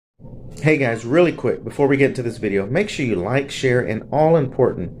Hey guys, really quick, before we get into this video, make sure you like, share, and all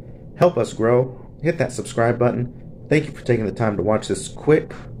important, help us grow. Hit that subscribe button. Thank you for taking the time to watch this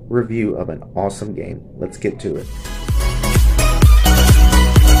quick review of an awesome game. Let's get to it.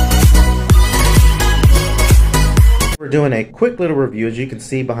 We're doing a quick little review, as you can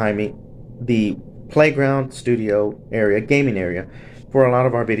see behind me. The playground studio area, gaming area, for a lot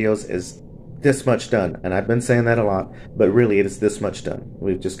of our videos is this much done, and I've been saying that a lot, but really it is this much done.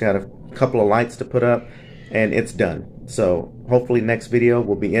 We've just got a couple of lights to put up and it's done. So hopefully next video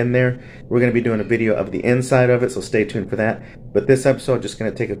will be in there. We're going to be doing a video of the inside of it, so stay tuned for that. But this episode, just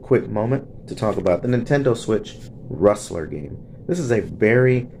going to take a quick moment to talk about the Nintendo Switch Rustler game. This is a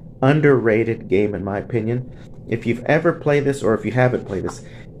very underrated game in my opinion. If you've ever played this, or if you haven't played this,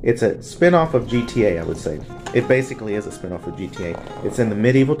 it's a spin-off of GTA, I would say. It basically is a spin-off of GTA. It's in the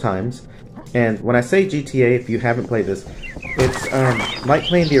medieval times. And when I say GTA, if you haven't played this, it's like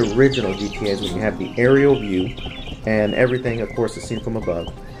playing the original GTAs when you have the aerial view and everything, of course, is seen from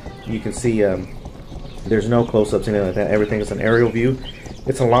above. You can see there's no close-ups, anything like that. Everything is an aerial view.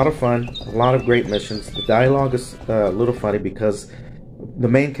 It's a lot of fun, a lot of great missions. The dialogue is a little funny because the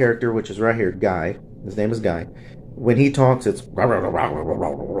main character, which is right here, Guy, his name is Guy, when he talks, it's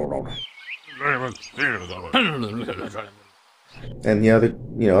and the other,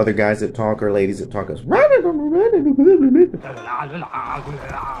 other guys that talk or ladies that talk is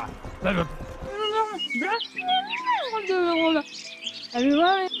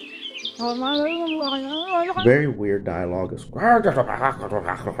very weird dialogue.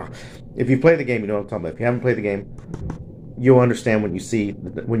 If you play the game, you know what I'm talking about. If you haven't played the game, you'll understand when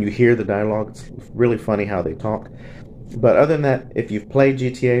you hear the dialogue. It's really funny how they talk. But other than that, if you've played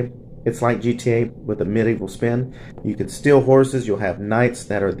GTA, it's like GTA with a medieval spin. You can steal horses. You'll have knights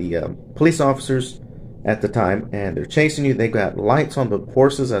that are the police officers at the time, and they're chasing you. They got lights on the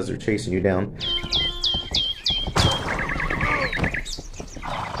horses as they're chasing you down.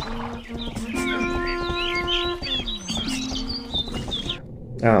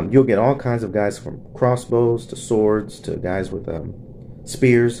 You'll get all kinds of guys, from crossbows to swords to guys with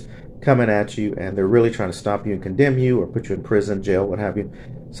spears coming at you, and they're really trying to stop you and condemn you or put you in prison, jail, what have you.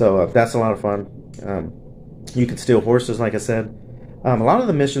 So that's a lot of fun. You can steal horses, like I said. A lot of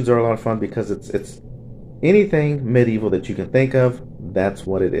the missions are a lot of fun because it's anything medieval that you can think of. That's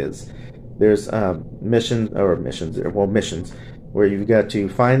what it is. There's missions where you've got to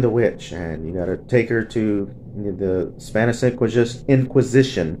find the witch and you got to take her to the Spanish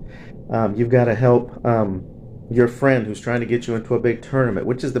Inquisition. You've got to help your friend who's trying to get you into a big tournament,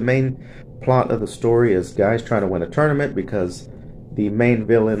 which is the main plot of the story. Is guys trying to win a tournament because the main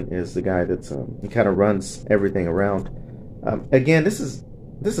villain is the guy that's he kind of runs everything around. Again, this is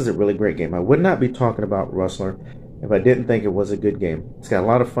a really great game. I would not be talking about Rustler if I didn't think it was a good game. It's got a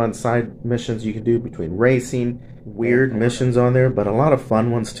lot of fun side missions you can do between racing, weird missions on there, but a lot of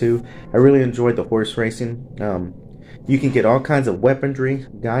fun ones too. I really enjoyed the horse racing. You can get all kinds of weaponry.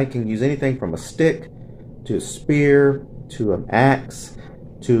 Guy can use anything from a stick to a spear to an axe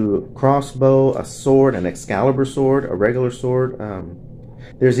to a crossbow, a sword, an Excalibur sword, a regular sword.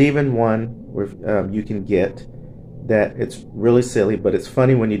 There's even one where you can get that it's really silly, but it's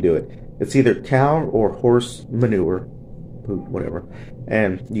funny when you do it. It's either cow or horse manure, poop, whatever,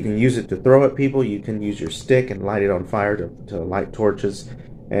 and you can use it to throw at people. You can use your stick and light it on fire to light torches,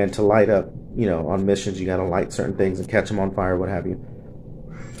 and to light up, on missions you got to light certain things and catch them on fire, what have you.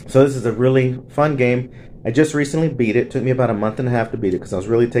 So this is a really fun game. I just recently beat it. It took me about a month and a half to beat it because I was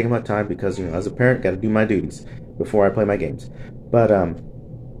really taking my time because, as a parent, got to do my duties before I play my games. But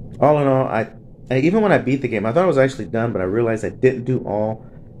all in all, even when I beat the game, I thought I was actually done, but I realized I didn't do all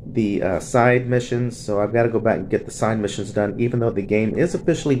the side missions, so I've got to go back and get the side missions done. Even though the game is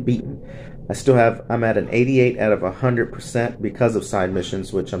officially beaten, I'm at an 88 out of 100% because of side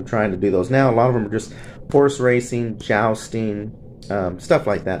missions, which I'm trying to do those now. A lot of them are just horse racing, jousting, stuff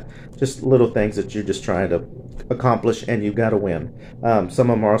like that. Just little things that you're just trying to accomplish, and you've got to win.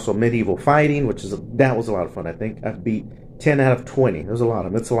 Some of them are also medieval fighting, that was a lot of fun. I think I've beat 10 out of 20. There's a lot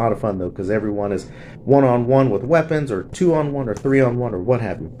of them. It's a lot of fun though, because everyone is one-on-one with weapons, or 2-on-1, or 3-on-1, or what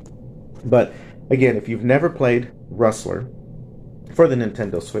have you. But again, if you've never played Rustler for the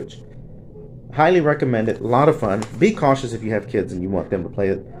Nintendo Switch, highly recommend it. A lot of fun. Be cautious if you have kids and you want them to play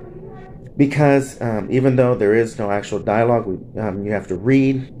it, because even though there is no actual dialogue, you have to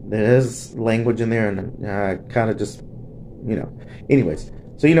read. There is language in there, and kind of just, anyways.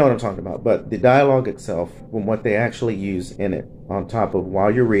 So you know what I'm talking about. But the dialogue itself, from what they actually use in it, on top of while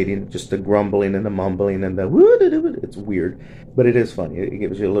you're reading, just the grumbling and the mumbling and the woo-doo-doo-doo, it's weird, but it is funny. It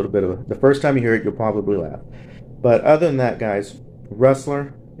gives you a little bit of the first time you hear it, you'll probably laugh. But other than that, guys,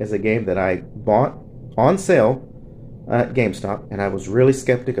 Rustler is a game that I bought on sale at GameStop, and I was really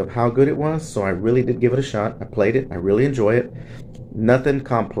skeptic of how good it was, so I really did give it a shot. I played it. I really enjoy it. Nothing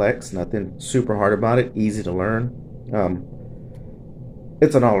complex, nothing super hard about it. Easy to learn.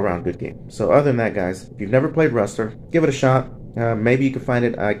 It's an all-around good game. So other than that, guys, if you've never played Rustler, give it a shot. Maybe you can find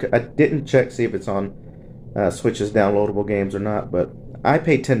it. I didn't check, see if it's on Switch's downloadable games or not, but I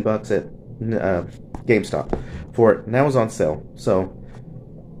paid $10 at GameStop for it, and that was on sale. So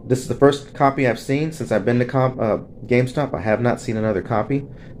this is the first copy I've seen since I've been to GameStop. I have not seen another copy,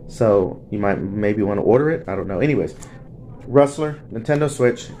 so you might maybe want to order it. I don't know. Anyways, Rustler, Nintendo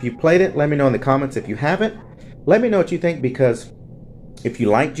Switch. If you played it, let me know in the comments. If you haven't, let me know what you think, because if you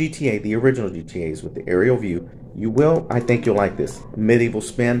like GTA, the original GTAs with the aerial view, you will. I think you'll like this. Medieval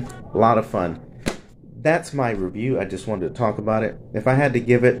spin, a lot of fun. That's my review. I just wanted to talk about it. If I had to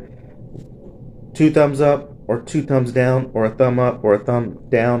give it 2 thumbs up or 2 thumbs down or a thumb up or a thumb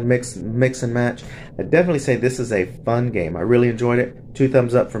down, mix and match, I'd definitely say this is a fun game. I really enjoyed it. 2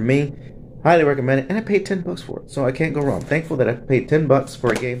 thumbs up from me. Highly recommend it, and I paid $10 for it, so I can't go wrong. Thankful that I paid $10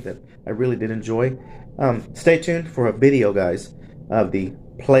 for a game that I really did enjoy. Stay tuned for a video, guys, of the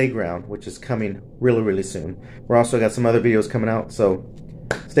playground, which is coming really soon. We're also got some other videos coming out, so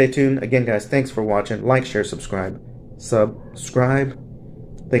stay tuned. Again, guys, thanks for watching. Like, share, subscribe.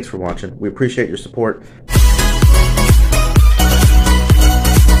 Thanks for watching. We appreciate your support.